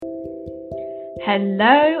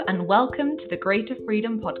Hello and welcome to the Greater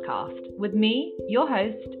Freedom Podcast with me, your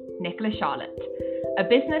host, Nicola Charlotte, a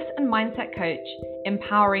business and mindset coach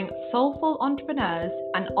empowering soulful entrepreneurs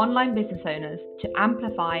and online business owners to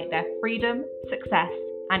amplify their freedom, success,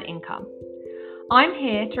 and income. I'm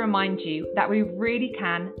here to remind you that we really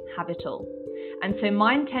can have it all. And so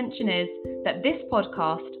my intention is that this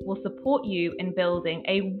podcast will support you in building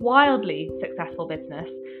a wildly successful business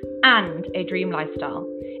and a dream lifestyle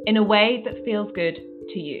in a way that feels good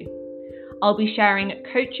to you. I'll be sharing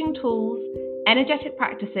coaching tools, energetic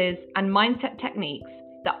practices, and mindset techniques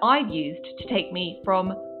that I've used to take me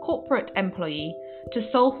from corporate employee to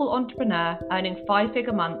soulful entrepreneur earning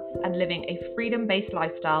 5-figure months and living a freedom-based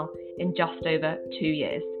lifestyle in just over 2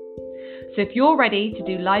 years. So if you're ready to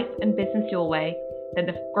do life and business your way, then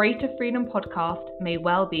the Greater Freedom Podcast may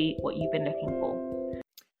well be what you've been looking for.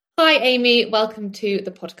 Hi Amy, welcome to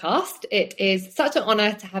the podcast. It is such an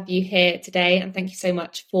honour to have you here today and thank you so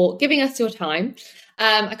much for giving us your time.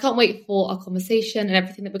 I can't wait for our conversation and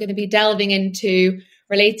everything that we're going to be delving into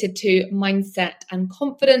related to mindset and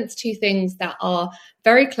confidence, two things that are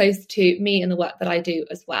very close to me and the work that I do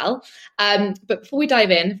as well. But before we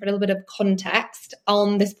dive in, for a little bit of context,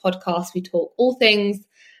 on this podcast we talk all things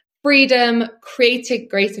freedom, creating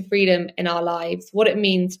greater freedom in our lives, what it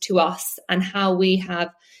means to us and how we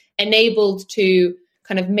have enabled to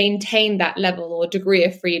kind of maintain that level or degree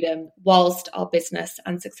of freedom whilst our business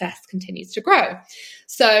and success continues to grow.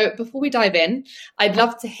 So before we dive in, I'd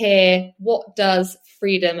love to hear, what does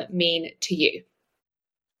freedom mean to you?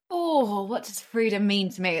 Oh, what does freedom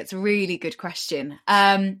mean to me? It's a really good question.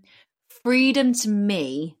 Freedom to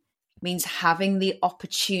me means having the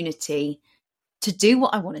opportunity to do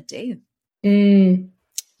what I want to do.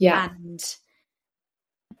 Yeah. And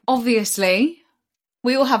obviously,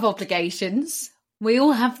 we all have obligations. We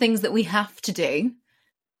all have things that we have to do.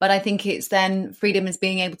 But I think it's then freedom is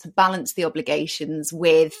being able to balance the obligations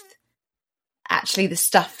with actually the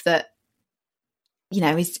stuff that, you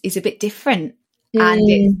know, is a bit different. And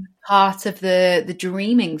it's part of the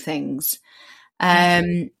dreaming things.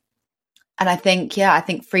 And I think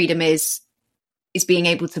freedom is being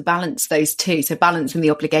able to balance those two. So balancing the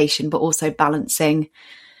obligation, but also balancing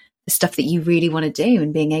the stuff that you really want to do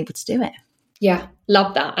and being able to do it. Yeah,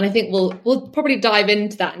 love that. And I think we'll probably dive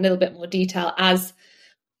into that in a little bit more detail as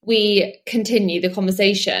we continue the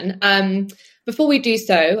conversation. Before we do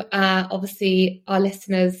so, obviously our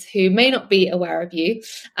listeners who may not be aware of you,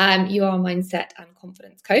 you are a mindset and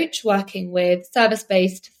confidence coach working with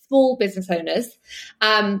service-based small business owners.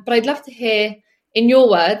 But I'd love to hear, in your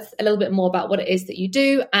words, a little bit more about what it is that you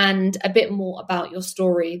do and a bit more about your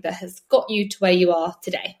story that has got you to where you are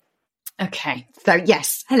today. Okay, so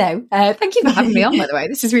yes, hello. Thank you for having me on, by the way.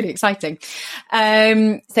 This is really exciting.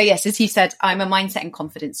 So yes, as you said, I'm a mindset and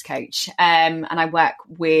confidence coach, and I work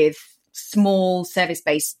with small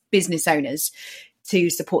service-based business owners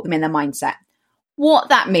to support them in their mindset. What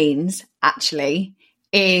that means, actually,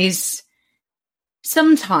 is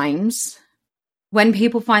sometimes when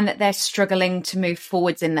people find that they're struggling to move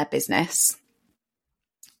forwards in their business,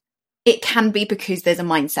 it can be because there's a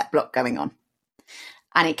mindset block going on.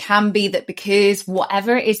 And it can be that because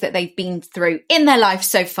whatever it is that they've been through in their life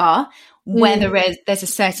so far, whether there's a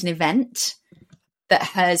certain event that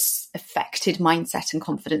has affected mindset and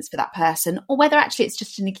confidence for that person, or whether actually it's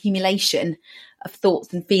just an accumulation of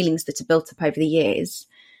thoughts and feelings that are built up over the years,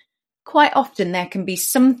 quite often there can be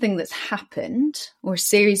something that's happened or a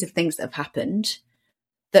series of things that have happened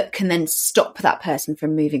that can then stop that person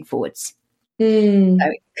from moving forwards. So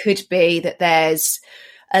it could be that there's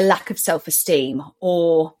a lack of self-esteem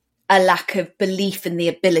or a lack of belief in the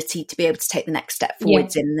ability to be able to take the next step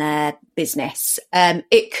forwards in their business.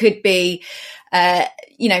 It could be,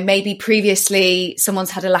 maybe previously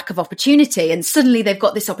someone's had a lack of opportunity and suddenly they've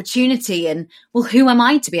got this opportunity and, well, who am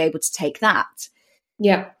I to be able to take that?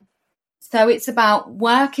 Yeah. So it's about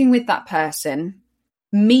working with that person,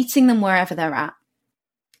 meeting them wherever they're at,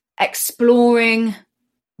 exploring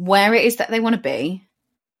where it is that they want to be,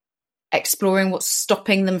 exploring what's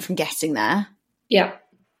stopping them from getting there. Yeah.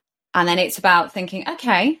 And then it's about thinking,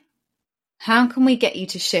 okay, how can we get you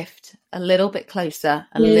to shift a little bit closer,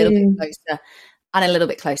 a little bit closer, and a little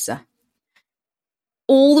bit closer?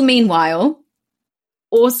 All the meanwhile,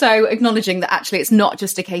 also acknowledging that actually it's not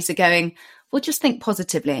just a case of going, well, just think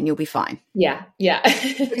positively and you'll be fine. Yeah. Yeah.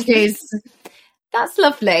 Because that's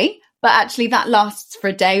lovely, but actually that lasts for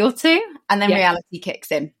a day or two and then reality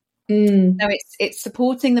kicks in. So it's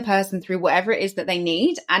supporting the person through whatever it is that they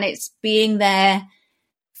need, and it's being there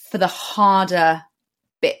for the harder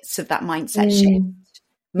bits of that mindset shift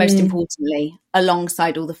most importantly,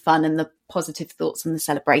 alongside all the fun and the positive thoughts and the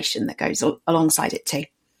celebration that goes alongside it too.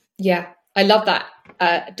 Yeah, I love that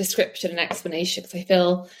description and explanation, because I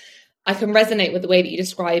feel I can resonate with the way that you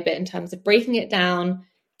describe it in terms of breaking it down,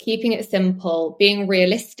 keeping it simple, being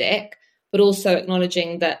realistic, but also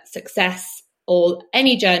acknowledging that success or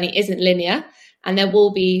any journey isn't linear. And there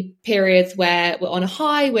will be periods where we're on a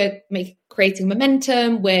high, we're creating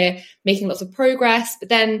momentum, we're making lots of progress, but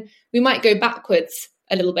then we might go backwards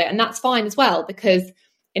a little bit. And that's fine as well, because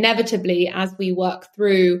inevitably, as we work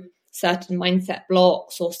through certain mindset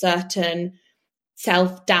blocks or certain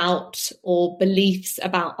self-doubt or beliefs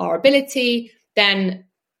about our ability, then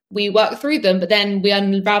we work through them, but then we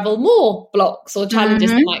unravel more blocks or challenges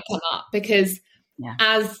that might come up, because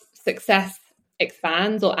as success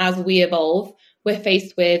expands or as we evolve, we're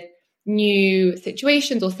faced with new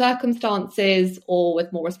situations or circumstances, or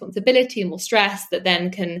with more responsibility and more stress that then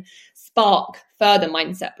can spark further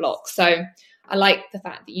mindset blocks. So I like the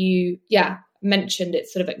fact that you mentioned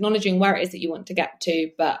it's sort of acknowledging where it is that you want to get to,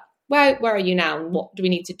 but where are you now, and what do we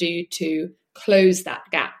need to do to close that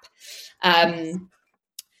gap?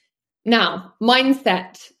 Now,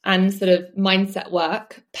 mindset and sort of mindset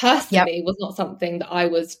work personally was not something that I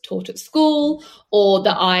was taught at school, or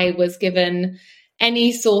that I was given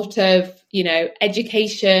any sort of,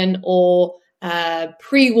 education or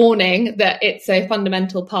pre-warning that it's a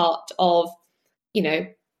fundamental part of,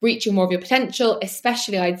 reaching more of your potential,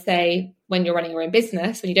 especially I'd say when you're running your own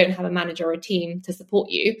business, when you don't have a manager or a team to support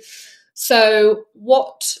you. So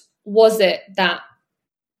what was it that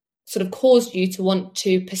sort of caused you to want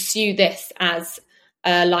to pursue this as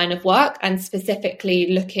a line of work, and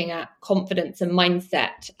specifically looking at confidence and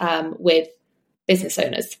mindset with business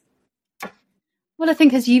owners? Well, I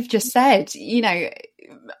think, as you've just said,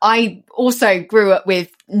 I also grew up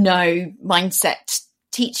with no mindset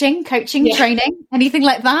teaching, coaching, training, anything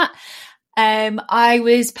like that. I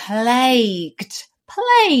was plagued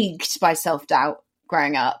by self-doubt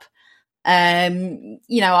growing up.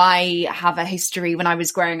 I have a history when I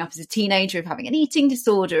was growing up as a teenager of having an eating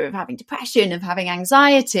disorder, of having depression, of having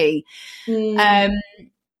anxiety,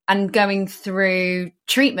 and going through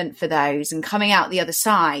treatment for those and coming out the other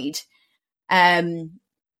side. And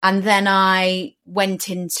then I went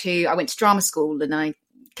to drama school, and I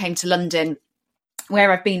came to London,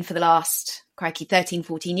 where I've been for the last 13,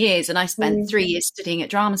 14 years. And I spent 3 years studying at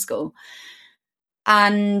drama school.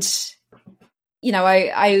 And,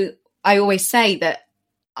 I always say that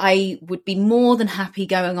I would be more than happy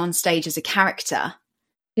going on stage as a character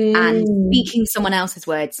and speaking someone else's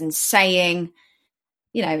words and saying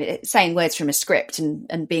words from a script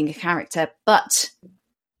and being a character. But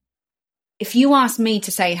if you asked me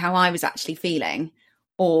to say how I was actually feeling,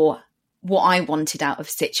 or what I wanted out of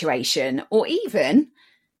a situation, or even,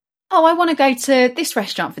 I want to go to this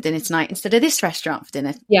restaurant for dinner tonight instead of this restaurant for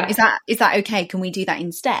dinner. Yeah. Is that okay? Can we do that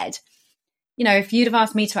instead? If you'd have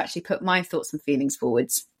asked me to actually put my thoughts and feelings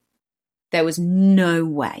forwards, there was no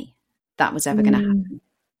way that was ever going to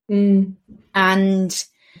happen. And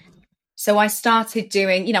so I started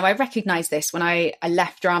doing, I recognized this when I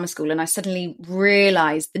left drama school, and I suddenly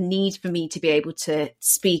realized the need for me to be able to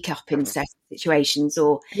speak up in certain situations,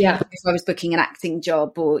 or if I was booking an acting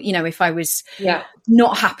job, or, if I was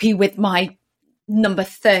not happy with my number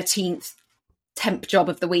 13th temp job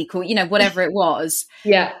of the week, or, whatever it was.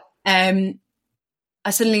 I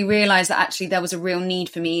suddenly realized that actually there was a real need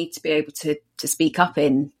for me to be able to speak up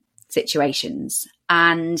in situations.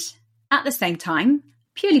 And at the same time,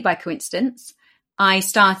 purely by coincidence, I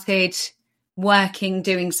started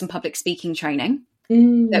doing some public speaking training.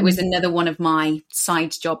 That was another one of my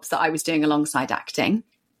side jobs that I was doing alongside acting.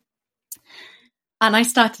 And I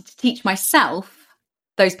started to teach myself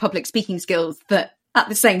those public speaking skills that at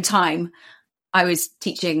the same time I was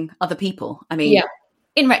teaching other people. I mean,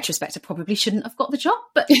 in retrospect, I probably shouldn't have got the job,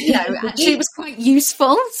 but actually it was quite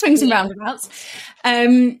useful, swings and roundabouts.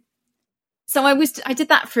 So I did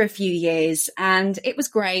that for a few years, and it was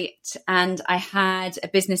great. And I had a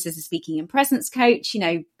business as a speaking and presence coach.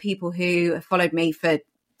 People who have followed me for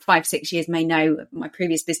 5-6 years may know my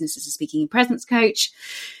previous business as a speaking and presence coach.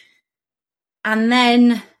 And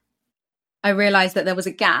then I realized that there was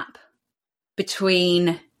a gap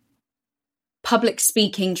between public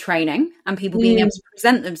speaking training and people being able to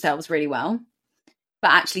present themselves really well,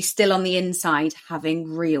 but actually still on the inside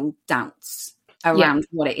having real doubts around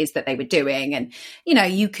what it is that they were doing. And,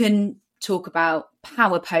 you can talk about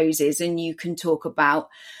power poses, and you can talk about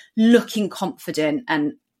looking confident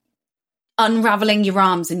and unraveling your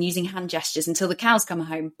arms and using hand gestures until the cows come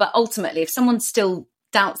home. But ultimately, if someone still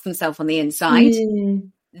doubts themselves on the inside,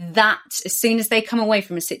 that as soon as they come away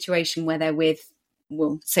from a situation where they're with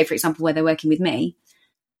well, say for example, where they're working with me,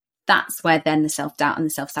 that's where then the self-doubt and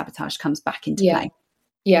the self-sabotage comes back into play.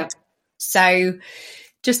 Yeah. So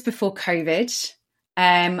just before COVID,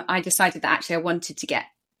 I decided that actually I wanted to get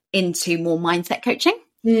into more mindset coaching.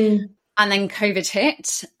 And then COVID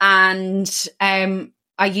hit, and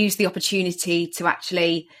I used the opportunity to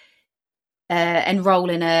actually enroll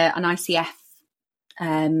in an ICF,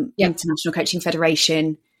 International Coaching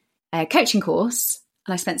Federation coaching course.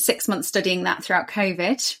 And I spent 6 months studying that throughout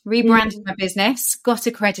COVID, rebranded my business, got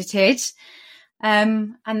accredited,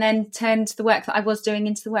 and then turned the work that I was doing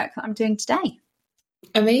into the work that I'm doing today.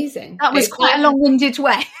 Amazing. That was quite a long-winded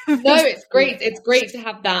way. No, it's great. It's great to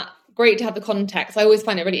have that. Great to have the context. I always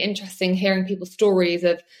find it really interesting hearing people's stories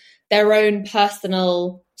of their own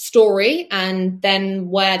personal story and then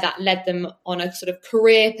where that led them on a sort of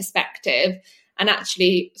career perspective. And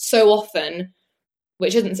actually so often,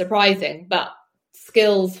 which isn't surprising, but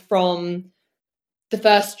skills from the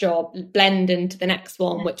first job blend into the next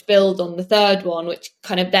one, which build on the third one, which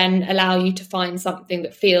kind of then allow you to find something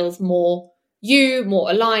that feels more you, more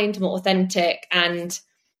aligned, more authentic. And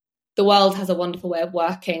the world has a wonderful way of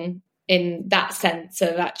working in that sense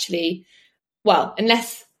of actually, well,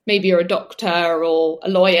 unless maybe you're a doctor or a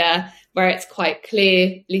lawyer where it's quite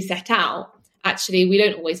clearly set out, actually we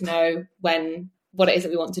don't always know what it is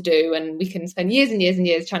that we want to do, and we can spend years and years and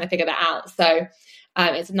years trying to figure that out. So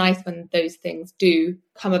it's nice when those things do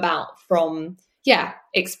come about from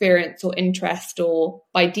experience or interest, or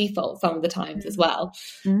by default some of the times as well.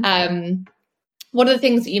 One of the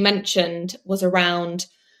things that you mentioned was around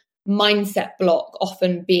mindset block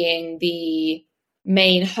often being the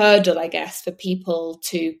main hurdle, I guess, for people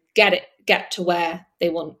to get to where they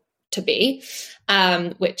want to be,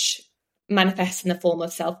 which manifests in the form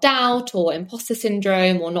of self-doubt or imposter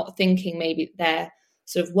syndrome, or not thinking maybe they're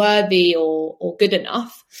sort of worthy or good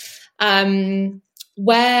enough.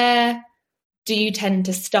 Where do you tend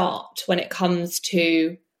to start when it comes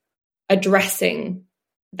to addressing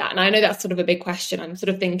that? And I know that's sort of a big question. I'm sort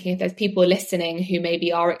of thinking if there's people listening who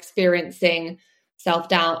maybe are experiencing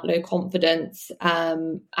self-doubt, low confidence,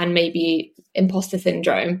 and maybe imposter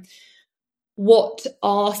syndrome, what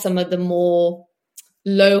are some of the more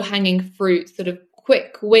low-hanging fruit, sort of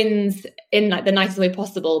quick wins in like the nicest way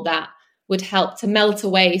possible that would help to melt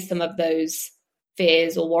away some of those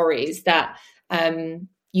fears or worries that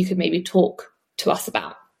you could maybe talk to us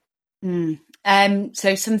about?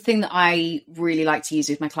 So something that I really like to use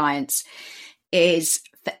with my clients is,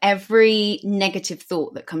 for every negative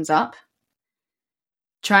thought that comes up,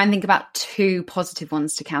 try and think about 2 positive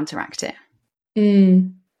ones to counteract it.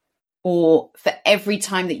 Or for every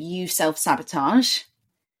time that you self-sabotage,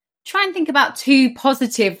 try and think about 2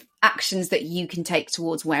 positive actions that you can take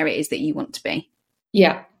towards where it is that you want to be.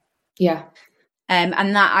 Yeah. And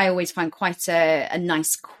that I always find quite a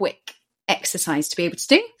nice, quick exercise to be able to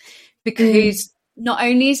do, because not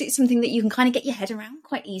only is it something that you can kind of get your head around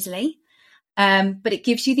quite easily, but it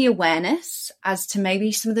gives you the awareness as to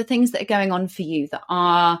maybe some of the things that are going on for you that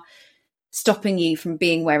are stopping you from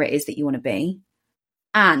being where it is that you want to be.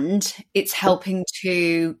 And it's helping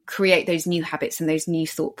to create those new habits and those new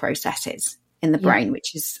thought processes in the brain,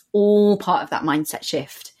 which is all part of that mindset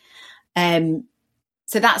shift.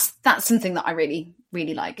 So that's something that I really,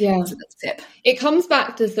 really like. Yeah. So that's a tip. It comes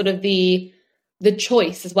back to sort of the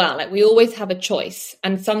choice as well. Like we always have a choice,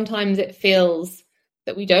 and sometimes it feels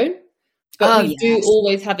that we don't, but we do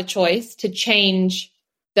always have a choice to change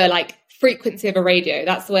the like frequency of a radio.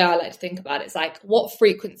 That's the way I like to think about it. It's like, what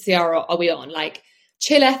frequency are we on? Like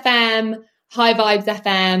chill FM, high vibes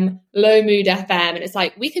FM, low mood FM. And it's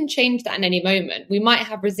like, we can change that in any moment. We might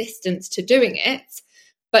have resistance to doing it,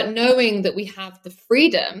 but knowing that we have the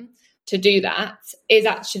freedom to do that is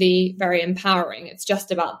actually very empowering. It's just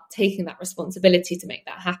about taking that responsibility to make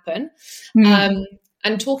that happen.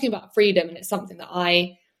 And talking about freedom, and it's something that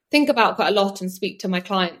I think about quite a lot and speak to my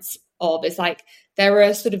clients of, is like, there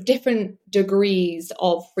are sort of different degrees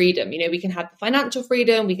of freedom. You know, we can have financial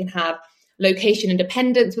freedom, we can have location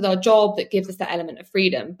independence with our job that gives us that element of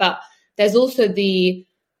freedom. But there's also the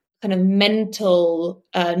kind of mental,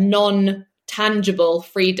 non-tangible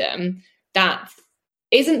freedom that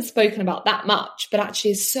isn't spoken about that much, but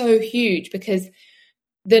actually is so huge, because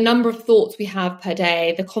the number of thoughts we have per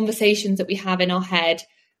day, the conversations that we have in our head,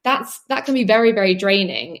 that can be very, very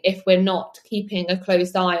draining if we're not keeping a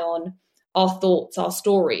close eye on our thoughts, our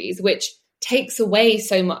stories, which takes away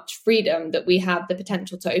so much freedom that we have the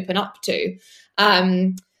potential to open up to.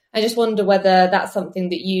 I just wonder whether that's something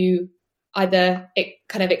that you either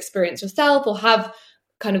kind of experience yourself, or have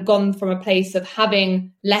kind of gone from a place of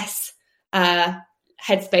having less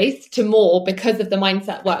headspace to more because of the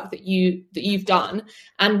mindset work that you've done,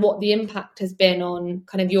 and what the impact has been on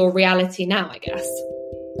kind of your reality now, I guess.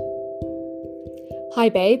 Hi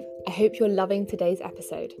babe, I hope you're loving today's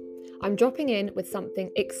episode. I'm dropping in with something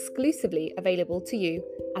exclusively available to you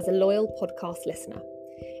as a loyal podcast listener.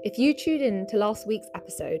 If you tuned in to last week's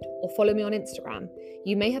episode or follow me on Instagram,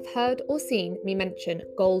 you may have heard or seen me mention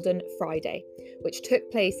Golden Friday, which took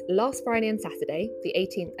place last Friday and Saturday, the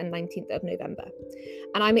 18th and 19th of November.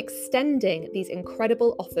 And I'm extending these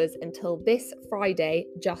incredible offers until this Friday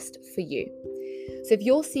just for you. So if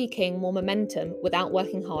you're seeking more momentum without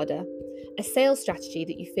working harder, a sales strategy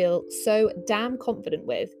that you feel so damn confident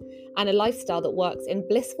with, and a lifestyle that works in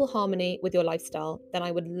blissful harmony with your lifestyle, then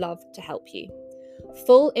I would love to help you.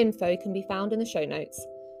 Full info can be found in the show notes,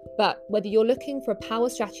 but whether you're looking for a power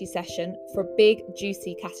strategy session for a big,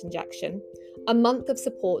 juicy cash injection, a month of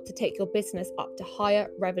support to take your business up to higher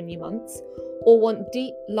revenue months, or want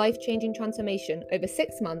deep, life-changing transformation over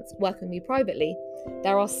 6 months working with me privately,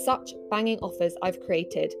 there are such banging offers I've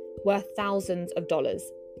created worth thousands of dollars.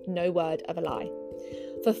 No word of a lie.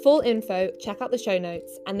 For full info, check out the show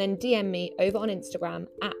notes and then DM me over on Instagram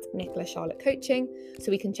at Nicola Charlotte Coaching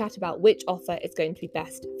so we can chat about which offer is going to be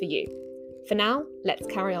best for you. For now, let's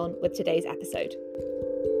carry on with today's episode.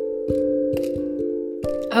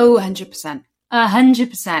 Oh, 100%.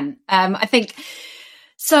 100%. I think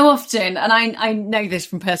so often, and I know this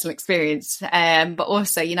from personal experience, but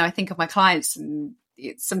also, I think of my clients, and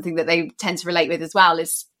it's something that they tend to relate with as well,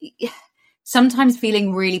 is sometimes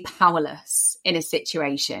feeling really powerless in a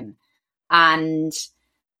situation. And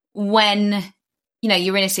when,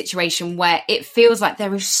 you're in a situation where it feels like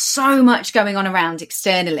there is so much going on around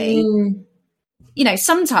externally,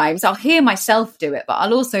 sometimes I'll hear myself do it, but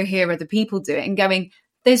I'll also hear other people do it and going,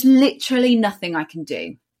 there's literally nothing I can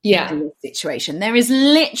do in this situation. There is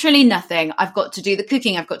literally nothing. I've got to do the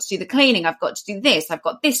cooking. I've got to do the cleaning. I've got to do this. I've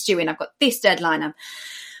got this doing. I've got this deadline. I'm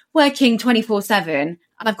working 24/7 and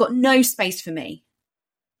I've got no space for me.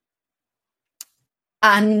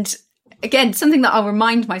 And again, something that I'll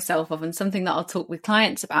remind myself of and something that I'll talk with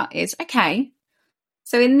clients about is, okay,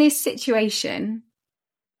 so in this situation,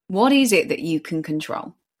 what is it that you can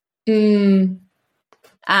control? And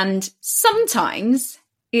sometimes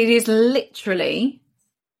it is literally,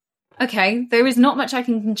 okay, there is not much I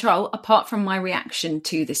can control apart from my reaction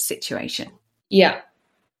to this situation. Yeah.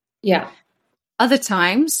 Other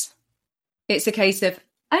times it's a case of,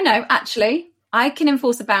 oh no, actually, I can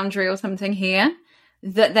enforce a boundary or something here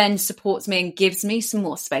that then supports me and gives me some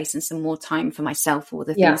more space and some more time for myself or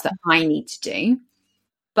the things that I need to do.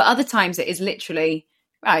 But other times it is literally,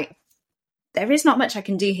 right, there is not much I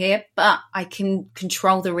can do here, but I can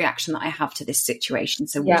control the reaction that I have to this situation.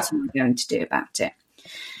 So what am I going to do about it?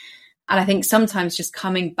 And I think sometimes just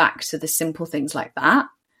coming back to the simple things like that,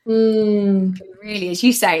 really, as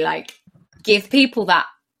you say, like give people that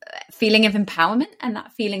feeling of empowerment and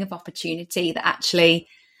that feeling of opportunity that actually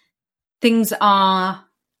things are,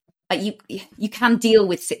 like you can deal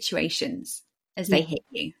with situations as they hit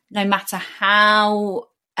you, no matter how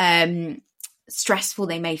stressful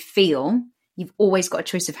they may feel. You've always got a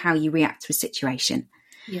choice of how you react to a situation.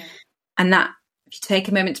 And that, if you take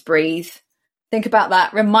a moment to breathe, think about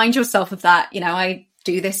that, remind yourself of that. I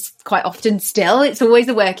do this quite often still. It's always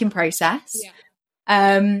a work in process.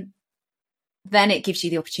 Then it gives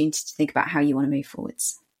you the opportunity to think about how you want to move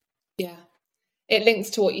forwards. It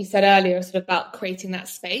links to what you said earlier, sort of about creating that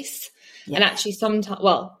space. And actually sometimes,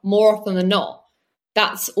 more often than not,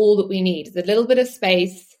 that's all that we need is a little bit of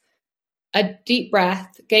space, a deep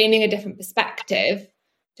breath, gaining a different perspective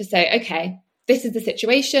to say, okay, this is the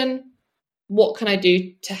situation. What can I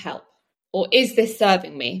do to help? Or is this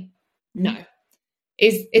serving me? No.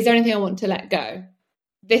 Is there anything I want to let go?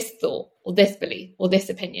 This thought or this belief or this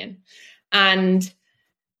opinion. And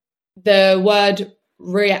the word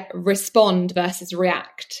respond versus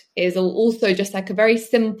react is also just like a very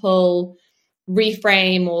simple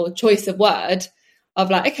reframe or choice of word of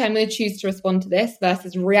like, okay, I'm going to choose to respond to this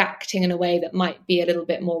versus reacting in a way that might be a little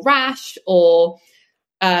bit more rash or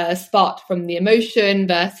sparked from the emotion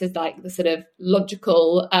versus like the sort of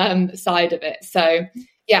logical side of it. So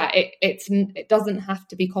it doesn't have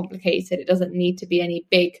to be complicated. It doesn't need to be any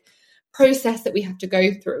big process that we have to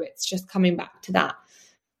go through. It's just coming back to that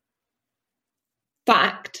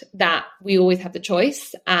fact that we always have the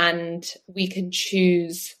choice and we can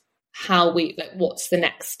choose how we, like, what's the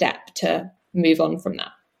next step to move on from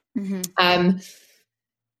that.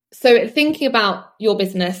 So thinking about your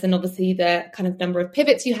business and obviously the kind of number of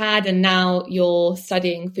pivots you had, and now you're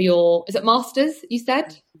studying for your, is it master's, you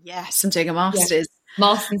said? Yes, I'm doing a master's.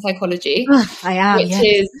 Master's in psychology. I am, which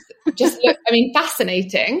is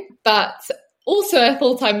fascinating, but also a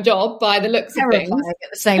full-time job by the looks of things.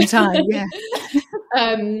 At the same time, yeah.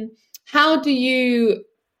 How do you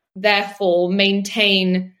therefore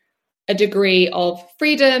maintain a degree of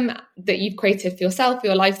freedom that you've created for yourself,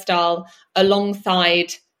 your lifestyle,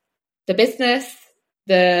 alongside the business,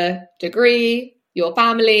 the degree, your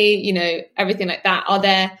family, everything like that? Are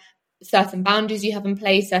there certain boundaries you have in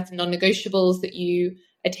place, certain non-negotiables that you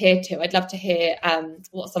adhere to? I'd love to hear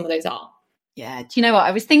what some of those are. Yeah. Do you know what?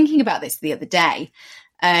 I was thinking about this the other day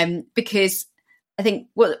because I think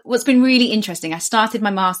what's been really interesting, I started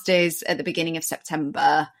my master's at the beginning of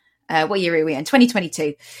September. What year are we in?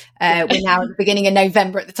 2022. We're now at the beginning of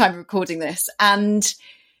November at the time of recording this. And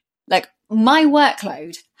like my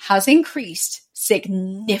workload has increased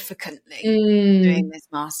significantly doing this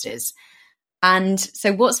master's. And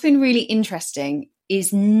so what's been really interesting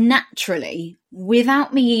is naturally,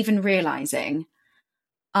 without me even realizing,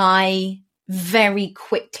 I very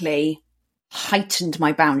quickly heightened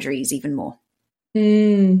my boundaries even more.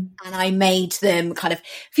 And I made them kind of,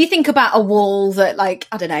 if you think about a wall that, like,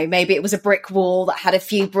 I don't know, maybe it was a brick wall that had a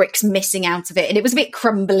few bricks missing out of it and it was a bit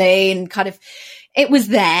crumbly and kind of, it was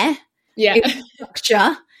there. Yeah. It was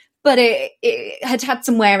structure, but it had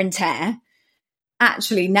some wear and tear.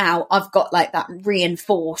 Actually, now I've got like that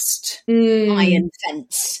reinforced iron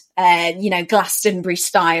fence, Glastonbury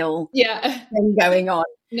style thing going on.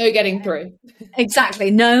 No getting through.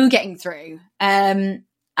 Exactly. No getting through. And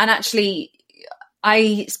actually,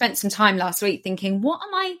 I spent some time last week thinking, what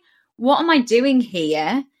am I doing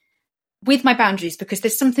here with my boundaries? Because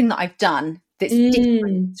there's something that I've done that's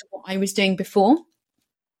different to what I was doing before.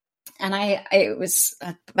 And it was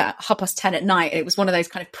about 10:30 at night. It was one of those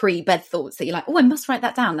kind of pre-bed thoughts that you're like, oh, I must write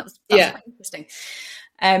that down. That's quite interesting.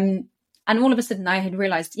 And all of a sudden I had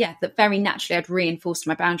realized, that very naturally I'd reinforced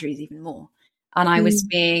my boundaries even more. And I was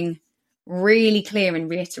being really clear and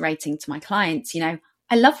reiterating to my clients,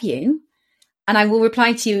 I love you and I will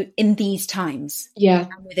reply to you in these times. Yeah.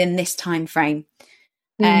 And within this time frame.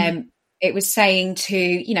 It was saying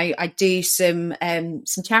to, I do some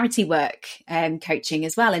charity work, coaching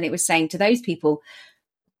as well. And it was saying to those people,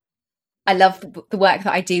 I love the work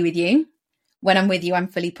that I do with you. When I'm with you, I'm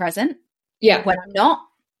fully present. Yeah. When I'm not,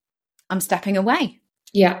 I'm stepping away.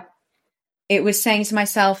 Yeah. It was saying to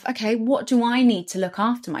myself, okay, what do I need to look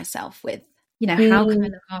after myself with? How can I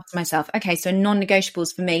look after myself? Okay, so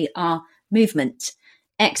non-negotiables for me are movement,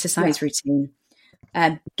 exercise routine,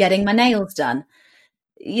 getting my nails done.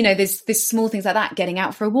 There's small things like that, getting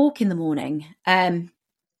out for a walk in the morning,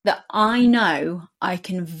 that I know I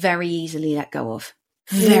can very easily let go of.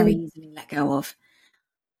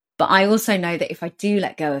 But I also know that if I do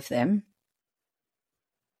let go of them,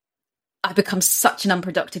 I become such an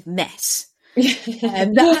unproductive mess.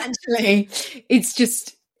 That actually, it's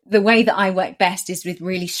just the way that I work best is with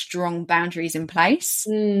really strong boundaries in place,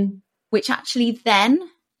 which actually then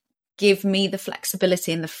give me the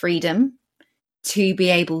flexibility and the freedom to be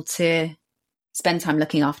able to spend time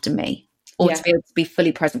looking after me, or to be able to be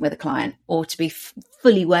fully present with a client, or to be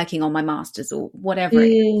fully working on my masters, or whatever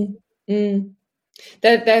it is.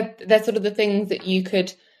 They're sort of the things that you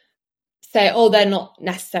could say, oh, they're not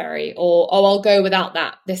necessary, or, oh, I'll go without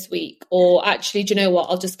that this week, or actually, do you know what,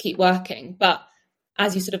 I'll just keep working. But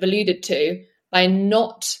as you sort of alluded to, by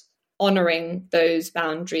not honouring those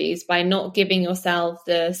boundaries, by not giving yourself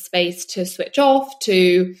the space to switch off,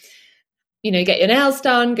 to get your nails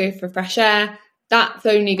done, go for fresh air, that's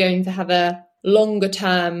only going to have a longer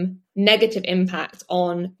term negative impact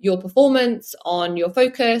on your performance, on your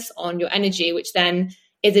focus, on your energy, which then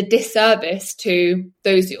is a disservice to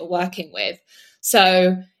those that you're working with.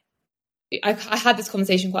 So I had this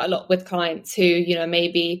conversation quite a lot with clients who,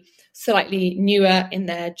 maybe slightly newer in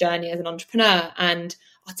their journey as an entrepreneur and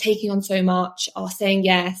are taking on so much, are saying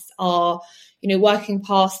yes, are, working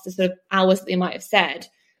past the sort of hours that they might have said,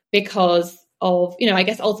 because of, I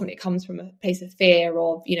guess ultimately it comes from a place of fear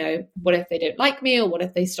of, what if they don't like me, or what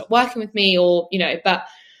if they stop working with me, or, but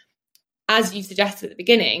as you suggested at the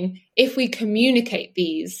beginning, if we communicate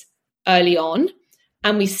these early on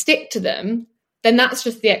and we stick to them, then that's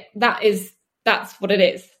what it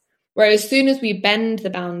is. Whereas as soon as we bend the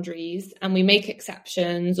boundaries and we make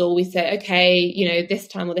exceptions, or we say, okay, this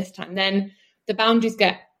time or this time, then the boundaries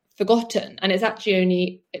get forgotten. And it's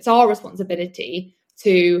actually it's our responsibility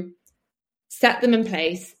to set them in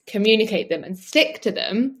place, communicate them, and stick to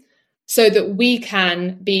them so that we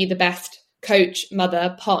can be the best coach,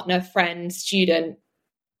 mother, partner, friend, student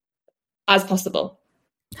as possible.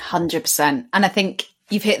 100%. And I think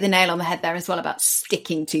you've hit the nail on the head there as well about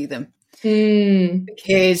sticking to them.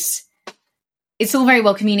 Because it's all very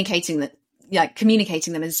well communicating that, like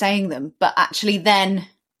communicating them and saying them. But actually then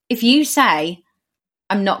if you say,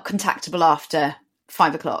 I'm not contactable after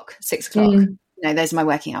 5 o'clock, 6 o'clock, those are my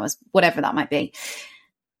working hours, whatever that might be.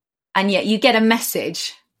 And yet you get a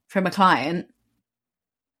message from a client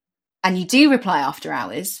and you do reply after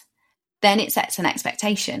hours, then it sets an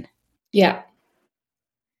expectation. Yeah.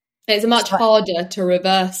 It's much harder to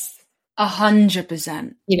reverse.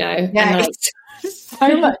 100%. Yeah.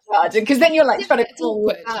 So much harder because then you're like trying to call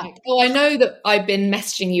it back. I know that I've been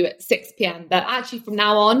messaging you at 6 p.m, but actually from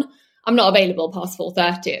now on, I'm not available past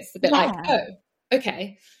 4:30. It's a bit like, oh,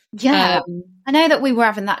 okay. Yeah. I know that we were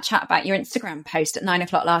having that chat about your Instagram post at 9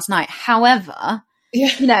 o'clock last night. However,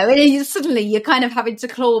 suddenly you're kind of having to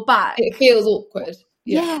claw back. It feels awkward.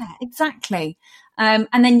 Yeah, exactly. And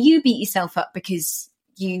then you beat yourself up because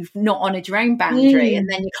you've not honoured your own boundary, and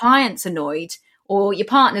then your client's annoyed or your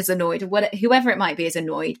partner's annoyed or whoever it might be is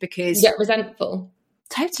annoyed because you get resentful.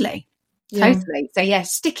 Totally. So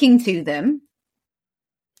sticking to them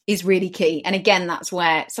is really key. And again, that's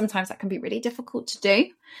where sometimes that can be really difficult to do.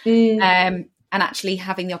 And actually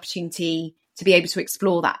having the opportunity to be able to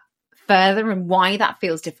explore that further and why that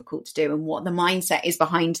feels difficult to do and what the mindset is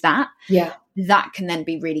behind that. Yeah. That can then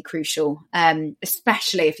be really crucial,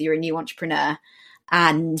 especially if you're a new entrepreneur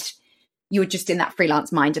and you're just in that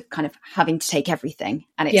freelance mind of kind of having to take everything.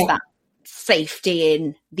 And it's that safety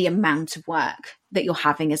in the amount of work that you're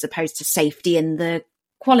having as opposed to safety in the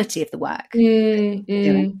quality of the work.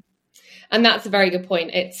 And that's a very good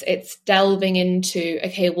point. It's delving into,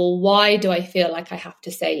 okay, well, why do I feel like I have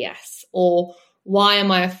to say yes? Or why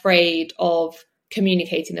am I afraid of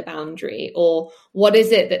communicating the boundary? Or what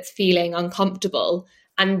is it that's feeling uncomfortable?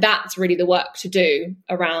 And that's really the work to do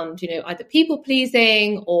around, either people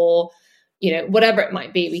pleasing or, whatever it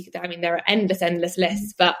might be. There are endless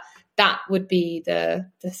lists, but that would be the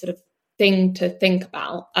sort of thing to think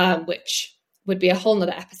about, which would be a whole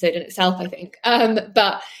nother episode in itself, I think.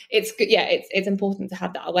 But it's good. Yeah, it's important to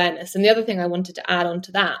have that awareness. And the other thing I wanted to add on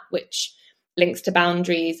to that, which links to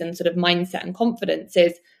boundaries and sort of mindset and confidence,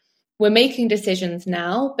 is we're making decisions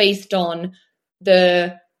now based on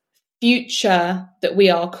the future that we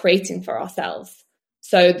are creating for ourselves.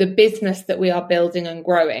 So the business that we are building and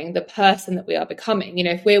growing, the person that we are becoming,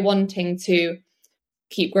 if we're wanting to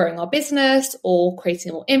keep growing our business or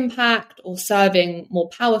creating more impact or serving more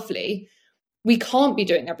powerfully, we can't be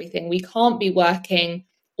doing everything. We can't be working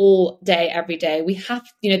all day, every day. We have,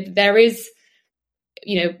 there is,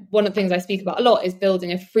 one of the things I speak about a lot is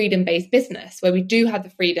building a freedom-based business where we do have the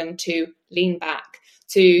freedom to lean back,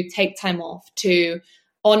 to take time off, to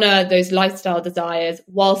honor those lifestyle desires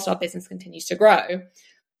whilst our business continues to grow.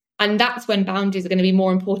 And that's when boundaries are going to be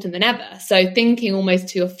more important than ever. So thinking almost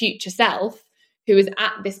to your future self who is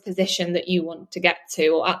at this position that you want to get to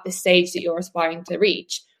or at this stage that you're aspiring to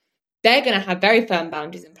reach, they're going to have very firm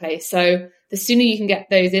boundaries in place. So the sooner you can get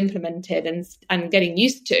those implemented and getting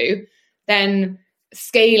used to, then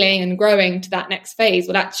scaling and growing to that next phase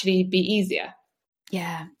will actually be easier.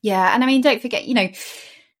 Yeah. And don't forget,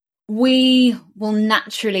 we will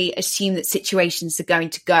naturally assume that situations are going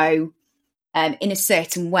to go in a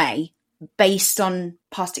certain way based on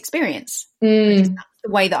past experience. Because that's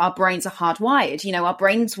the way that our brains are hardwired. Our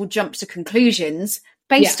brains will jump to conclusions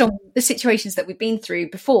based on the situations that we've been through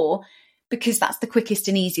before, because that's the quickest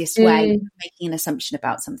and easiest way of making an assumption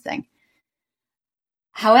about something.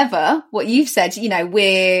 However, what you've said,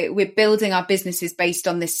 we're building our businesses based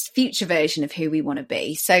on this future version of who we want to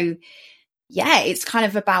be. So it's kind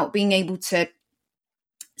of about being able to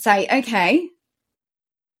say, okay,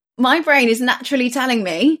 my brain is naturally telling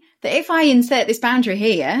me that if I insert this boundary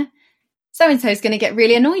here, so-and-so is going to get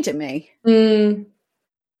really annoyed at me.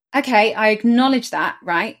 Okay, I acknowledge that,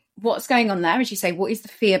 right? What's going on there? As you say, what is the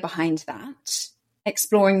fear behind that?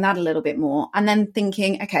 Exploring that a little bit more. And then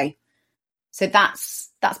thinking, okay, so that's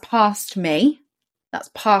past me. That's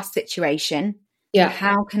past situation. Yeah.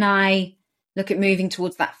 How can I look at moving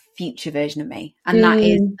towards that future version of me? And that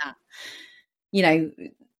is that,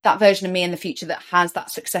 that version of me in the future that has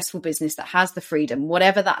that successful business, that has the freedom,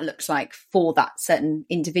 whatever that looks like for that certain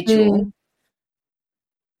individual.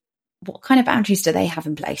 What kind of boundaries do they have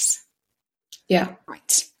in place? Yeah.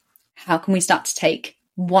 Right. How can we start to take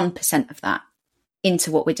 1% of that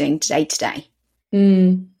into what we're doing today?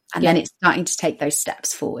 And then it's starting to take those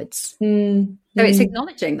steps forwards. So it's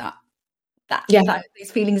acknowledging that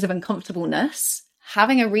these feelings of uncomfortableness,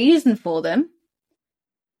 having a reason for them,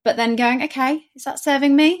 but then going, okay, is that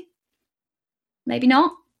serving me? Maybe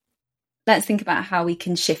not. Let's think about how we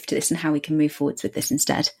can shift this and how we can move forwards with this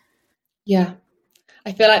instead. Yeah.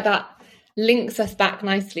 I feel like that links us back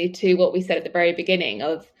nicely to what we said at the very beginning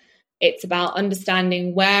of It's about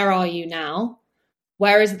understanding, where are you now?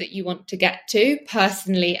 Where is it that you want to get to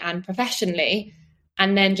personally and professionally?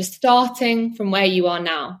 And then just starting from where you are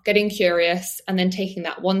now, getting curious, and then taking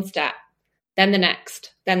that one step, then the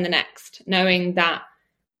next, knowing that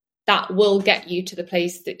that will get you to the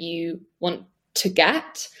place that you want to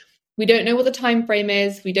get. We don't know what the time frame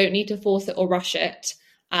is. We don't need to force it or rush it.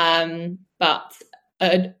 But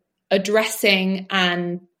addressing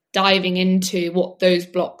and diving into what those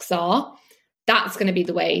blocks are, that's going to be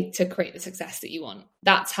the way to create the success that you want.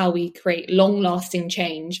 That's how we create long-lasting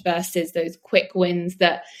change versus those quick wins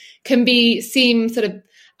that can seem sort of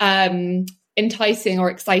enticing or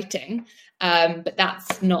exciting. But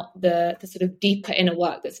that's not the sort of deeper inner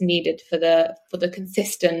work that's needed for the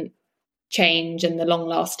consistent change and the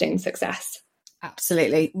long-lasting success.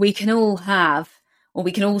 Absolutely. We can all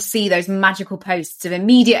see those magical posts of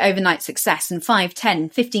immediate overnight success in 5, 10,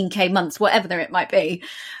 15K months, whatever it might be.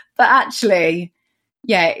 But actually,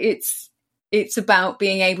 yeah, it's about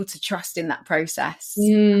being able to trust in that process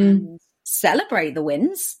and celebrate the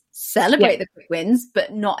wins, the quick wins,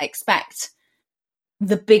 but not expect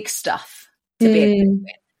the big stuff to be a quick win.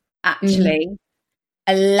 Actually,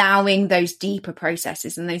 allowing those deeper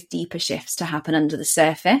processes and those deeper shifts to happen under the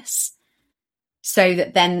surface, so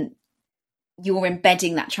that then you're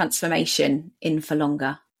embedding that transformation in for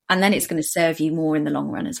longer. And then it's going to serve you more in the long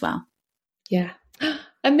run as well. Yeah.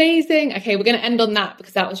 Amazing. Okay, we're going to end on that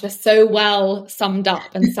because that was just so well summed up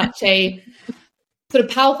and such a sort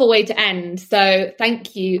of powerful way to end. So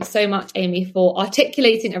thank you so much, Amy, for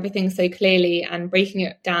articulating everything so clearly and breaking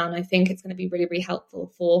it down. I think it's going to be really, really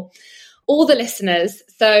helpful for all the listeners.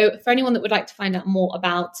 So for anyone that would like to find out more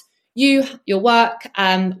about you, your work,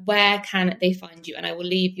 where can they find you? And I will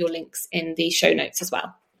leave your links in the show notes as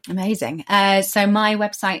well. Amazing. So my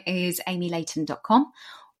website is amyleighton.com,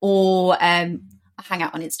 or I hang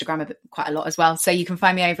out on Instagram quite a lot as well. So you can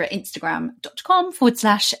find me over at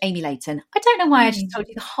instagram.com/Amy Leighton. I don't know why I just told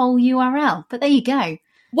you the whole URL, but there you go.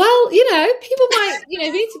 Well, people might, we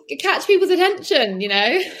need to catch people's attention,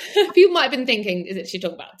 People might have been thinking, is it she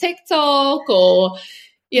talking about TikTok or,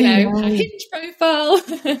 her Hinge profile?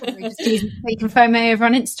 You can find me over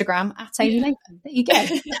on Instagram at Amy Leighton. There you go.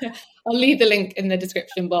 I'll leave the link in the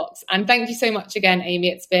description box. And thank you so much again, Amy.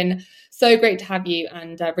 It's been so great to have you,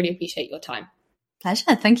 and I really appreciate your time.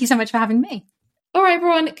 Pleasure. Thank you so much for having me. All right,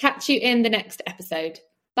 everyone. Catch you in the next episode.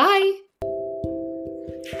 Bye.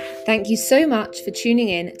 Thank you so much for tuning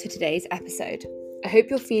in to today's episode. I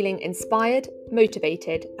hope you're feeling inspired,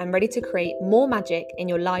 motivated, and ready to create more magic in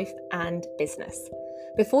your life and business.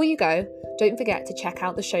 Before you go, don't forget to check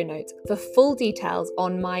out the show notes for full details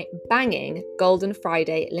on my banging Golden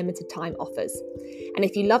Friday limited time offers. And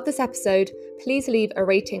if you love this episode, please leave a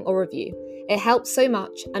rating or review. It helps so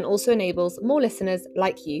much and also enables more listeners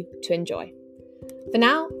like you to enjoy. For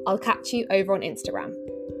now, I'll catch you over on Instagram.